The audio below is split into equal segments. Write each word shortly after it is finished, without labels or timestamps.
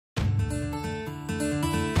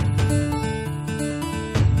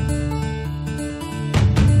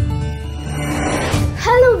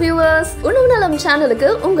Viewers, உணவு நலம் சேனலுக்கு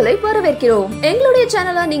உங்களை வரவேற்கிறோம். எங்களுடைய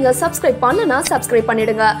சேனலை நீங்க சப்ஸ்கிரைப் பண்ணலனா சப்ஸ்கிரைப்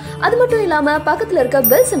பண்ணிடுங்க. அது மட்டும் இல்லாம பக்கத்துல இருக்க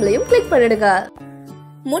பெல் சிம்பலையும் கிளிக் பண்ணிடுங்க.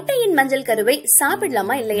 முட்டையின் மஞ்சள் கருவை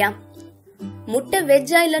சாப்பிடலாமா இல்லையா? முட்டை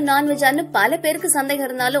வெஜ்ஜா இல்ல நான்வெஜ்ஜான்னு பல பேருக்கு சந்தேகம்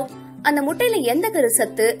இருந்தாலும் அந்த முட்டையில எந்த கரு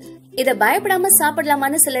சத்து, இத பயப்படாம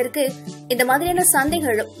சாப்பிடலாமான்னு சிலருக்கு இந்த மாதிரியான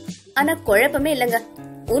சந்தேகம். ஆனா குழப்பமே இல்லங்க,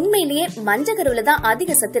 உண்மையிலேயே மஞ்சள் கருவுல தான்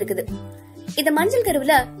அதிக சத்து இருக்குது. இந்த மஞ்சள்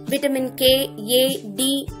கருவுல விட்டமின் கே, ஏ,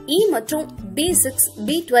 டி, இ மற்றும் B6,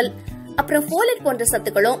 B12 அப்புறம் ஃபோலேட் போன்ற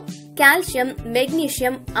சத்துக்களும், calcium,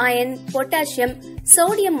 magnesium, iron, potassium,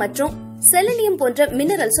 sodium மற்றும் செலினியம் போன்ற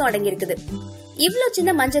மினரல்ஸும் அடங்கி இருக்குது. இவ்ளோ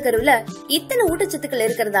சின்ன மஞ்சள் கருவுல இத்தனை ஊட்டச்சத்துக்கள்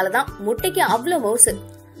இருக்கிறதாலதான் முட்டைக்கு அவ்வளவு மவுசு.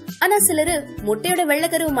 ஆனா சிலரு முட்டையோட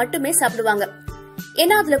வெள்ளைக்கருவு மட்டுமே சாப்பிடுவாங்க,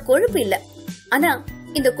 ஏன்னா அதுல கொழுப்பு இல்ல. ஆனா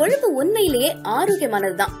இந்த கொழுப்பு உண்மையிலேயே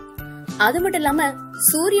ஆரோக்கியமானதுதான். அது மட்டும் இல்லாம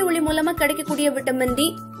சூரிய ஒளி மூலமா கிடைக்கக்கூடிய விட்டமின் டி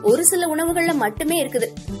ஒரு சில உணவுகள்ல மட்டுமே இருக்குது.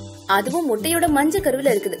 அதுவும் முட்டையோட மஞ்சள்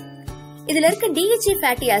கருவுல இருக்குது. இதுல இருக்க DHA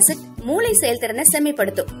ஃபேட்டி ஆசிட் மூளை செயல்திறனை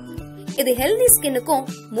செம்மைப்படுத்தும். இது ஹெல்தி ஸ்கின்னுக்கும்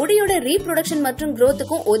முடியோட ரீப்ரொடக்ஷன் மற்றும்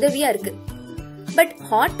growthக்கும் உதவியா இருக்கு. பட்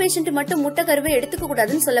ஹார்ட் பேஷண்ட் மட்டும் முட்டை கருவை எடுத்துக்க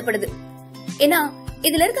கூடாதுன்னு சொல்லப்படுது. ஏன்னா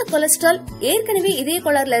இதுல இருக்க கொலஸ்ட்ரால் ஏற்கனவே இதய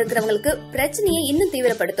கோளாறுல இருக்கிறவங்களுக்கு பிரச்சனையை இன்னும்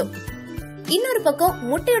தீவிரப்படுத்தும். இன்னொரு பக்கம்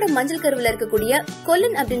முட்டையோட மஞ்சள் கருவுல இருக்கக்கூடிய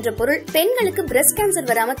கொலின் அப்படின்ற பொருள் பெண்களுக்கு பிரஸ்ட் கேன்சர்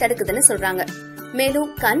வராம தடுக்குதுன்னு சொல்றாங்க. மேலும்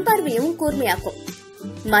கண் பார்வையும் கூர்மையாக்கும்.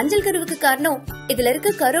 மஞ்சள் கருவுக்கு காரணம் இதுல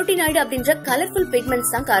இருக்க கரோட்டினாய்டு அப்படின்ற கலர்ஃபுல்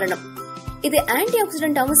பிக்மெண்ட்ஸ் தான் காரணம். இது ஆன்டி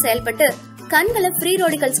ஆக்சிடென்டாவும் செயல்பட்டு கண்களை ஃப்ரீ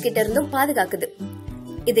ரேடிகல்ஸ் கிட்ட இருந்தும் பாதுகாக்குது.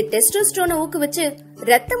 இது டெஸ்டோஸ்டரோனை ஊக்குவிச்சு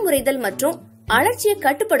ரத்தம் உறைதல் மற்றும் அழற்சியை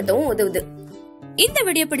கட்டுப்படுத்தவும் உதவுது. இந்த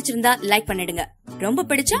வீடியோ பிடிச்சிருந்தா லைக் பண்ணிடுங்க, ரொம்ப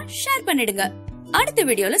பிடிச்சா ஷேர் பண்ணிடுங்க. அடுத்த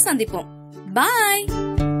வீடியோல சந்திப்போம்.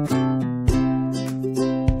 Bye!